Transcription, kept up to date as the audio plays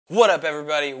What up,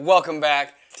 everybody? Welcome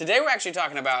back. Today we're actually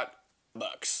talking about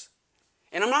books.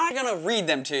 And I'm not gonna read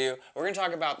them to you. We're gonna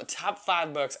talk about the top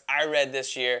 5 books I read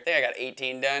this year. I think I got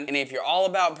 18 done. And if you're all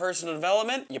about personal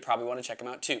development, you probably wanna check them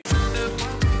out too.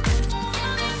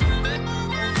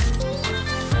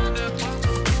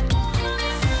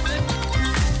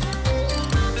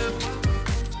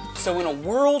 So in a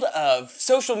world of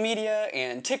social media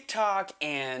and TikTok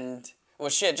and well,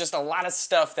 shit, just a lot of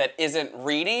stuff that isn't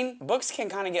reading, books can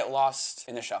kind of get lost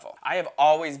in the shuffle. I have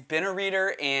always been a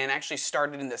reader and actually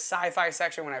started in the sci-fi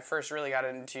section when I first really got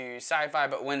into sci-fi,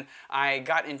 but when I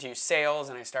got into sales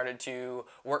and I started to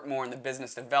work more on the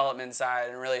business development side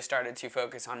and really started to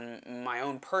focus on my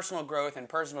own personal growth and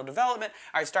personal development,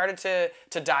 I started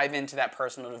to dive into that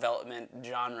personal development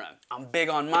genre. I'm big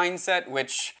on mindset,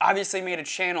 which obviously made a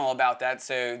channel about that,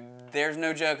 so there's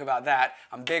no joke about that.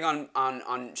 I'm big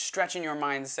on stretching your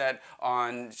mindset,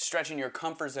 on stretching your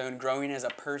comfort zone, growing as a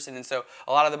person, and so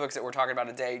a lot of the books that we're talking about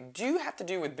today do have to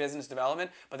do with business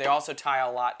development, but they also tie a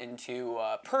lot into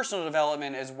personal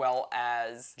development as well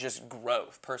as just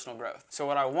growth, personal growth. So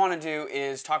what I want to do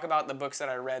is talk about the books that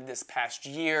I read this past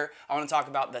year. I want to talk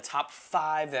about the top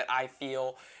 5 that I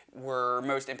feel were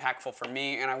most impactful for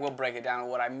me, and I will break it down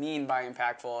what I mean by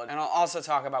impactful, and I'll also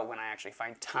talk about when I actually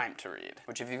find time to read,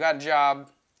 which if you've got a job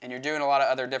and you're doing a lot of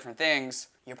other different things,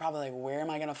 you're probably like, where am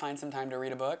I gonna find some time to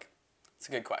read a book? It's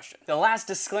a good question. The last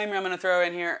disclaimer I'm gonna throw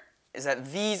in here is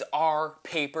that these are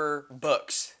paper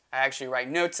books. I actually write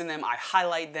notes in them, I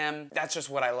highlight them. That's just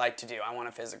what I like to do. I want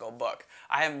a physical book.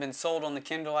 I haven't been sold on the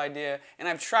Kindle idea, and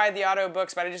I've tried the audio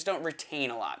books, but I just don't retain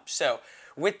a lot. So,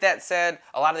 with that said,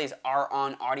 a lot of these are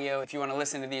on audio. If you wanna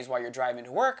listen to these while you're driving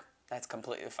to work, that's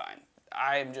completely fine.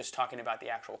 I'm just talking about the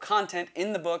actual content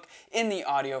in the book, in the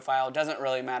audio file. It doesn't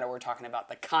really matter. We're talking about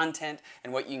the content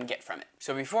and what you can get from it.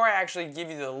 So before I actually give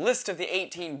you the list of the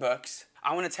 18 books,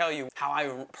 I want to tell you how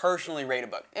I personally rate a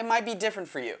book. It might be different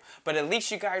for you, but at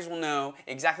least you guys will know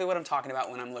exactly what I'm talking about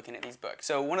when I'm looking at these books.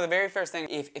 So one of the very first things,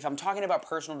 if I'm talking about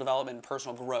personal development and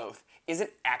personal growth, is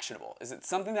it actionable? Is it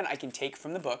something that I can take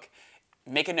from the book,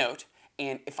 make a note,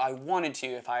 and if I wanted to,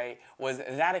 if I was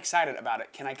that excited about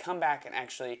it, can I come back and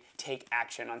actually take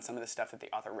action on some of the stuff that the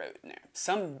author wrote in there?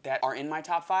 Some that are in my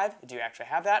top 5 do actually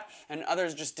have that, and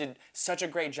others just did such a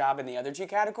great job in the other 2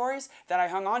 categories that I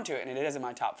hung on to it, and it is in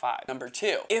my top 5. Number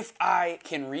 2, if I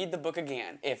can read the book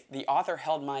again, if the author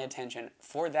held my attention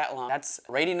for that long, that's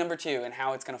rating number 2 and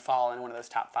how it's going to fall in one of those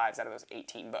top 5s out of those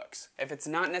 18 books. If it's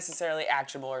not necessarily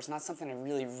actionable or it's not something I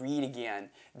really read again,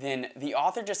 then the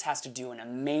author just has to do an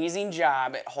amazing job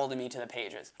at holding me to the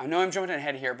pages. I know I'm jumping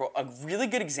ahead here, but a really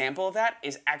good example of that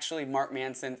is actually Mark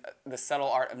Manson's The Subtle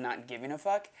Art of Not Giving a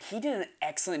Fuck. He did an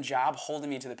excellent job holding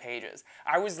me to the pages.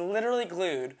 I was literally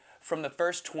glued from the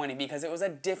first 20 because it was a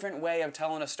different way of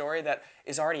telling a story that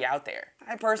is already out there.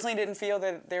 I personally didn't feel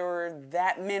that there were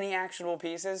that many actionable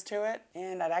pieces to it,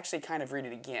 and I'd actually kind of read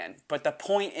it again. But the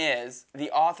point is,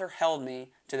 the author held me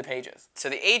to the pages. So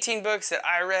the 18 books that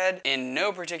I read in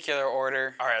no particular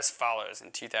order are as follows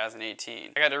in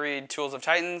 2018. I got to read Tools of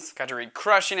Titans, got to read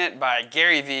Crushing It by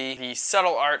Gary Vee, The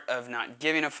Subtle Art of Not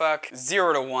Giving a Fuck,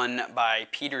 0 to 1 by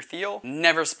Peter Thiel,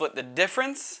 Never Split the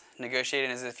Difference, Negotiating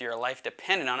as If Your Life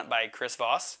Depended on It by Chris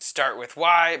Voss, Start With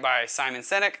Why by Simon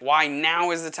Sinek, Why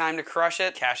Now Is the Time to Crush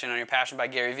It, Cash In on Your Passion by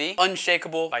Gary Vee,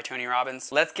 Unshakeable by Tony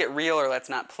Robbins, Let's Get Real or Let's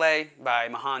Not Play by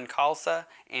Mahan, Khalsa,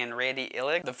 and Randy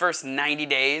Illig, The First 90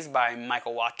 Days by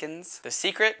Michael Watkins, The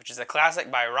Secret, which is a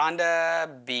classic by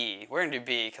Rhonda B. We're gonna do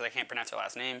B because I can't pronounce her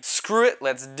last name. Screw It,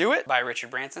 Let's Do It by Richard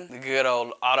Branson, the good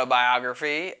old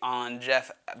autobiography on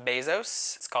Jeff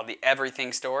Bezos. It's called The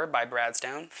Everything Store by Brad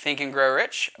Stone, Think and Grow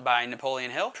Rich by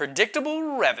Napoleon Hill,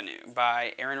 Predictable Revenue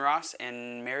by Aaron Ross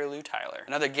and Marylou Tyler.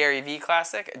 Another Gary Vee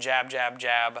classic, Jab, Jab,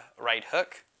 Jab, Right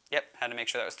Hook. Yep, had to make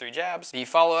sure that was 3 jabs. The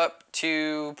follow-up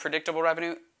to Predictable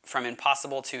Revenue, From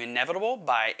Impossible to Inevitable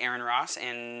by Aaron Ross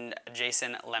and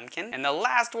Jason Lemkin. And the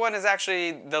last one is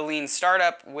actually The Lean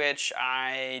Startup, which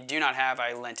I do not have.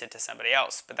 I lent it to somebody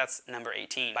else, but that's number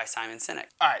 18 by Simon Sinek.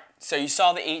 All right, so you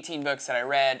saw the 18 books that I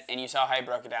read, and you saw how I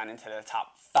broke it down into the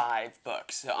top 5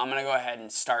 books. So I'm gonna go ahead and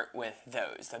start with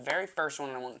those. The very first one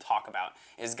I want to talk about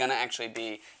is gonna actually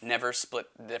be Never Split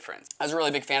the Difference. I was a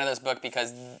really big fan of this book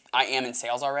because I am in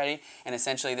sales already, and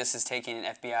essentially this is taking an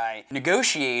FBI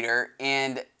negotiator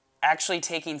and actually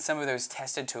taking some of those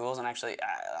tested tools and actually,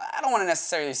 I don't want to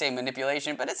necessarily say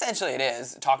manipulation, but essentially it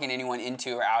is, talking anyone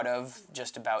into or out of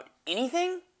just about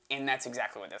anything, and that's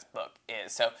exactly what this book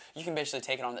is. So you can basically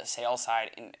take it on the sales side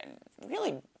and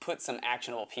really put some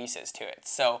actionable pieces to it.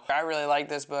 So I really like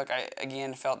this book. I,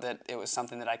 again, felt that it was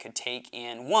something that I could take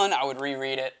in. One, I would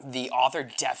reread it. The author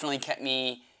definitely kept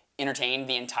me entertained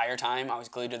the entire time. I was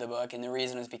glued to the book, and the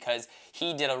reason is because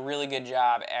he did a really good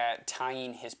job at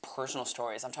tying his personal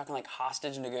stories. I'm talking like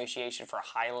hostage negotiation for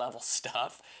high-level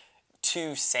stuff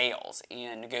to sales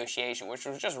and negotiation, which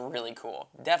was just really cool.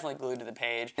 Definitely glued to the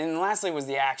page. And lastly was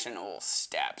the actionable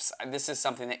steps. This is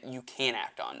something that you can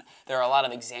act on. There are a lot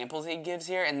of examples he gives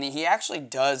here, and he actually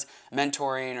does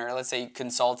mentoring, or let's say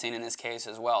consulting in this case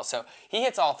as well. So he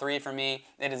hits all three for me.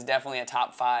 It is definitely a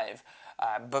top 5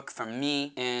 book for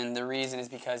me, and the reason is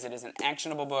because it is an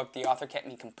actionable book. The author kept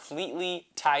me completely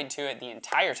tied to it the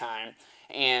entire time,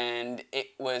 and it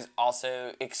was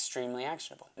also extremely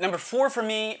actionable. Number 4 for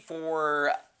me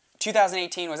for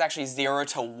 2018 was actually 0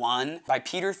 to 1 by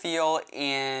Peter Thiel,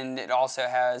 and it also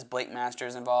has Blake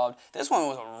Masters involved. This one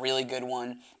was a really good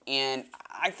one, and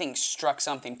I think struck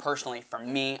something personally for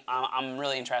me. I'm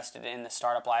really interested in the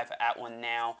startup life at one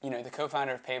now. You know, the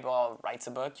co-founder of PayPal writes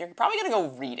a book. You're probably gonna go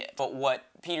read it, but what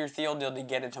Peter Thiel did to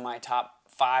get into my top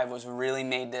 5 was really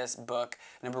made this book,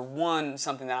 number 1,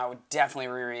 something that I would definitely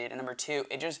reread, and number 2,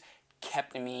 it just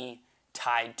kept me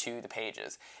tied to the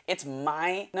pages. It's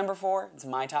my number 4. It's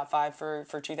my top 5 for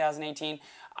 2018.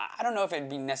 I don't know if it'd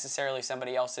be necessarily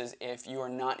somebody else's if you are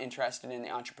not interested in the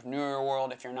entrepreneurial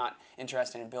world, if you're not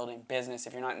interested in building business,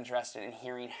 if you're not interested in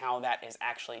hearing how that is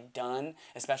actually done,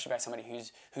 especially by somebody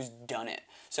who's done it.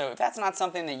 So if that's not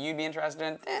something that you'd be interested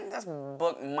in, then this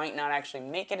book might not actually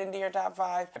make it into your top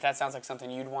 5. If that sounds like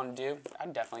something you'd want to do,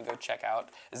 I'd definitely go check out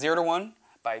 0 to 1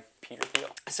 by Peter Thiel.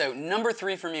 So number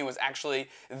 3 for me was actually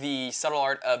The Subtle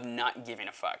Art of Not Giving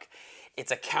a Fuck.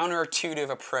 It's a counterintuitive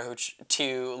approach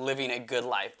to living a good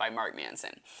life by Mark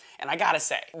Manson. And I gotta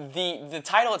say, the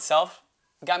title itself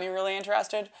got me really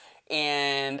interested,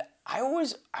 and I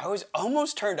was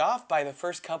almost turned off by the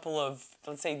first couple of,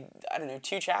 let's say, I don't know,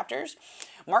 2 chapters.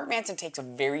 Mark Manson takes a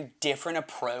very different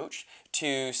approach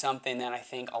to something that I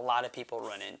think a lot of people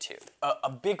run into.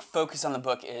 A big focus on the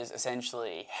book is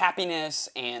essentially happiness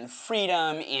and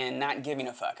freedom and not giving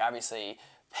a fuck. Obviously,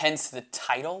 hence the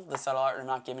title, The Subtle Art of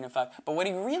Not Giving a Fuck. But what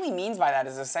he really means by that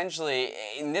is essentially,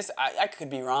 in this, I could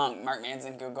be wrong, Mark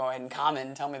Manson could go ahead and comment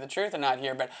and tell me the truth or not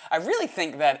here, but I really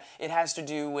think that it has to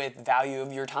do with value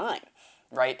of your time,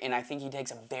 right? And I think he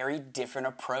takes a very different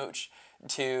approach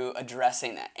to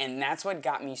addressing that. And that's what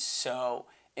got me so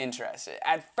interested.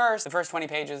 At first, the first 20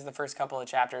 pages, the first couple of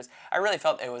chapters, I really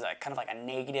felt it was a kind of like a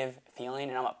negative feeling,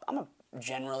 and I'm a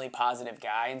generally positive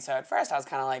guy, and so at first I was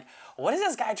kind of like, what is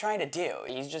this guy trying to do?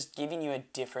 He's just giving you a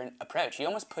different approach. He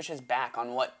almost pushes back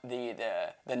on what the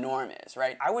norm is,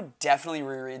 right? I would definitely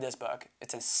reread this book.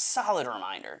 It's a solid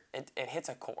reminder. It hits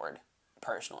a chord,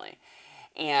 personally.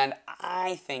 And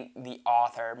I think the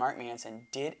author, Mark Manson,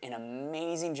 did an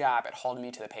amazing job at holding me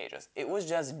to the pages. It was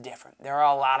just different. There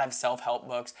are a lot of self-help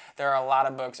books. There are a lot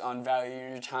of books on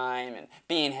valuing your time and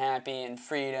being happy and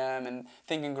freedom and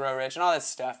Think and Grow Rich and all this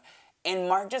stuff. And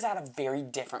Mark just had a very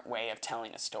different way of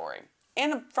telling a story,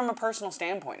 and from a personal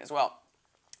standpoint as well.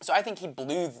 So I think he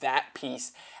blew that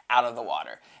piece out of the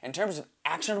water. In terms of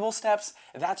actionable steps,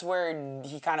 that's where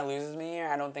he kind of loses me here.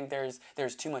 I don't think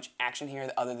there's too much action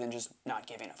here other than just not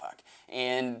giving a fuck.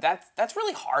 And that's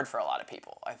really hard for a lot of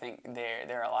people. I think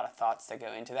there are a lot of thoughts that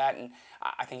go into that, and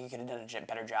I think he could have done a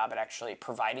better job at actually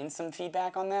providing some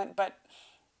feedback on that, but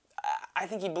I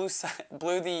think he blew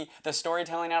the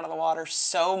storytelling out of the water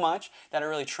so much that it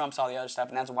really trumps all the other stuff,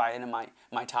 and that's why it's in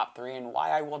my top 3 and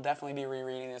why I will definitely be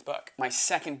rereading this book. My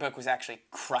second book was actually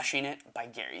Crushing It by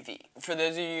Gary Vee. For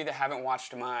those of you that haven't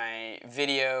watched my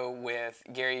video with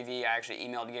Gary Vee, I actually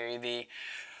emailed Gary Vee.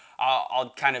 I'll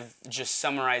kind of just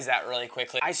summarize that really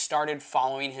quickly. I started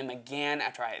following him again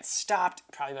after I had stopped,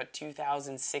 probably about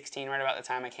 2016, right about the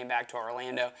time I came back to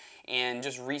Orlando, and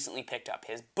just recently picked up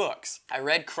his books. I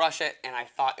read Crush It, and I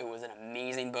thought it was an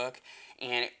amazing book.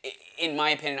 And in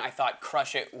my opinion, I thought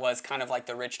Crush It was kind of like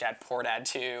the Rich Dad Poor Dad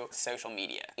to social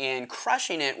media. And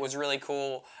Crushing It was really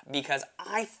cool because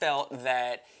I felt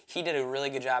that he did a really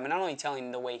good job, and not only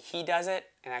telling the way he does it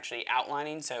and actually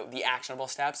outlining, so the actionable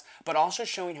steps, but also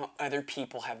showing how other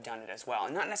people have done it as well,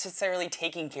 and not necessarily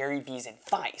taking Gary Vee's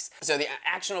advice. So the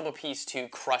actionable piece to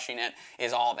Crushing It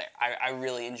is all there. I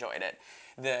really enjoyed it.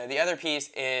 The other piece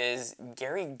is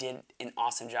Gary did an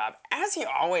awesome job, as he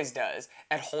always does,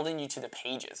 at holding you to the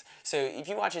pages. So if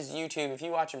you watch his YouTube, if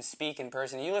you watch him speak in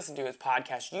person, you listen to his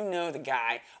podcast, you know the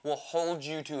guy will hold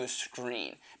you to a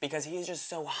screen because he is just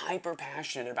so hyper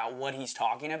passionate about what he's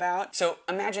talking about. So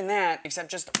imagine that,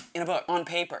 except just in a book, on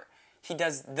paper. he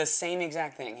does the same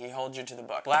exact thing. He holds you to the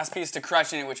book. Last piece to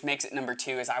crushing it, which makes it number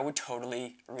 2, is I would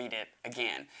totally read it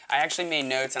again. I actually made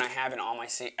notes, and I have in all my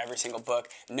every single book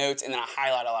notes, and then I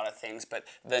highlight a lot of things. But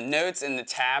the notes and the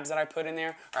tabs that I put in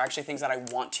there are actually things that I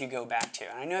want to go back to.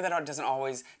 And I know that doesn't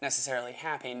always necessarily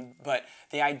happen, but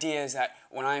the idea is that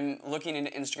when I'm looking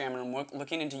into Instagram and I'm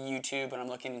looking into YouTube and I'm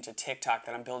looking into TikTok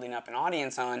that I'm building up an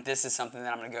audience on, this is something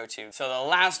that I'm going to go to. So the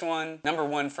last one, number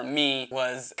 1 for me,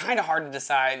 was kind of hard to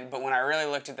decide, but when I really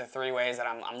looked at the 3 ways that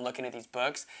I'm looking at these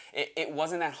books, it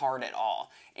wasn't that hard at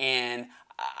all. And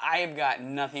I've got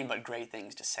nothing but great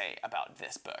things to say about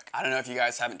this book. I don't know if you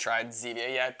guys haven't tried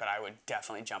Zevia yet, but I would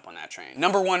definitely jump on that train.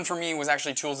 Number 1 for me was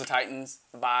actually Tools of Titans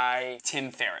by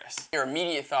Tim Ferriss. Your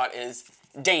immediate thought is,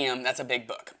 damn, that's a big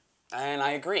book. And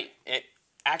I agree. It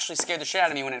actually scared the shit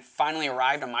out of me when it finally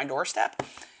arrived on my doorstep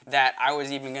that I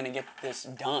was even going to get this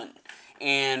done.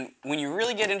 And when you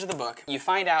really get into the book, you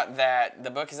find out that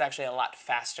the book is actually a lot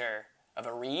faster of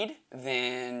a read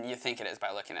than you think it is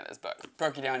by looking at this book.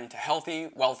 Broke you down into healthy,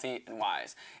 wealthy, and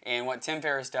wise. And what Tim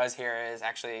Ferriss does here is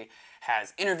actually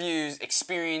has interviews,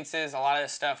 experiences, a lot of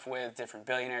this stuff with different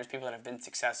billionaires, people that have been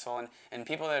successful, and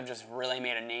people that have just really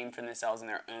made a name for themselves in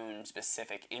their own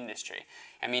specific industry.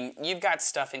 I mean, you've got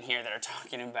stuff in here that are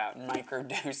talking about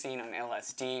microdosing on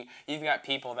LSD. You've got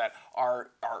people that are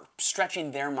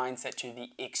stretching their mindset to the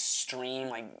extreme,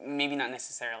 like maybe not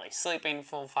necessarily sleeping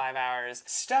full 5 hours.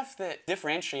 Stuff that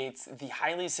differentiates the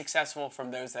highly successful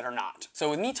from those that are not. So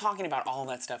with me talking about all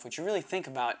that stuff, what you really think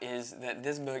about is that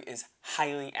this book is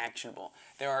highly actionable.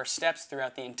 There are steps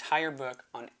throughout the entire book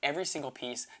on every single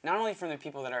piece, not only from the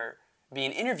people that are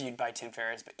being interviewed by Tim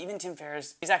Ferriss, but even Tim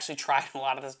Ferriss, he's actually tried a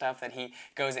lot of the stuff that he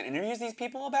goes and interviews these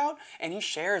people about, and he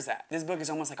shares that. This book is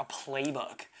almost like a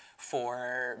playbook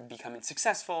for becoming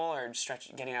successful or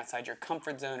getting outside your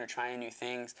comfort zone or trying new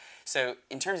things. So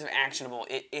in terms of actionable,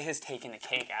 it has taken the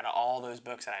cake out of all those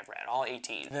books that I've read, all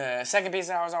 18. The second piece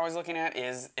that I was always looking at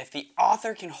is if the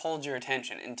author can hold your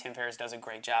attention, and Tim Ferriss does a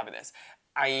great job of this.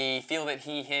 I feel that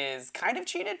he has kind of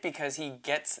cheated because he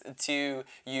gets to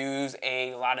use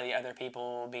a lot of the other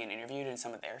people being interviewed in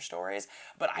some of their stories,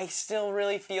 but I still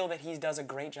really feel that he does a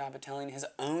great job of telling his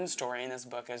own story in this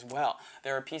book as well.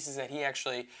 There are pieces that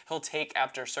he'll take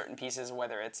after certain pieces,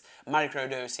 whether it's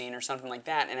microdosing or something like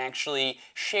that, and actually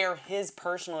share his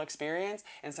personal experience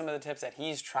and some of the tips that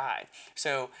he's tried.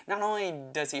 So not only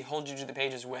does he hold you to the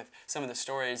pages with some of the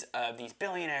stories of these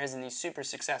billionaires and these super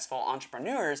successful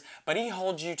entrepreneurs, but he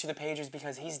holds you to the pages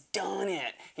because he's done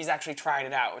it. He's actually tried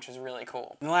it out, which is really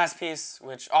cool. And the last piece,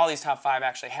 which all these top 5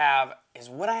 actually have, is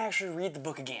would I actually read the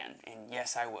book again? And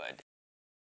yes, I would.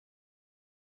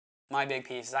 My big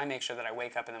piece is I make sure that I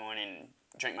wake up in the morning and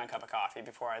drink my cup of coffee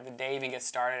before the day even gets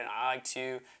started, and I like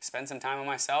to spend some time with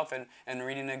myself and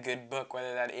reading a good book,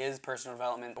 whether that is personal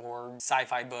development or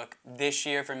sci-fi book. This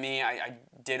year for me, I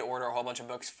did order a whole bunch of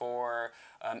books for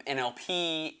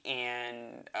NLP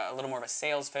and a little more of a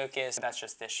sales focus. That's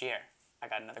just this year. I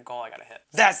got another goal I gotta hit.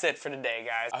 That's it for today,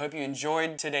 guys. I hope you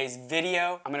enjoyed today's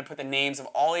video. I'm gonna put the names of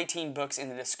all 18 books in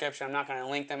the description. I'm not gonna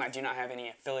link them. I do not have any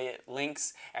affiliate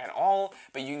links at all,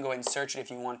 but you can go ahead and search it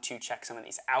if you want to check some of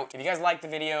these out. If you guys liked the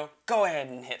video, go ahead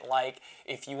and hit like.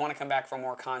 If you wanna come back for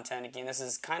more content, again, this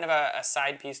is kind of a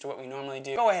side piece to what we normally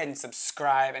do. Go ahead and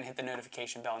subscribe and hit the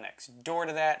notification bell next door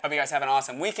to that. Hope you guys have an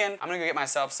awesome weekend. I'm gonna go get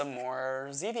myself some more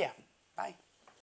Zevia. Bye.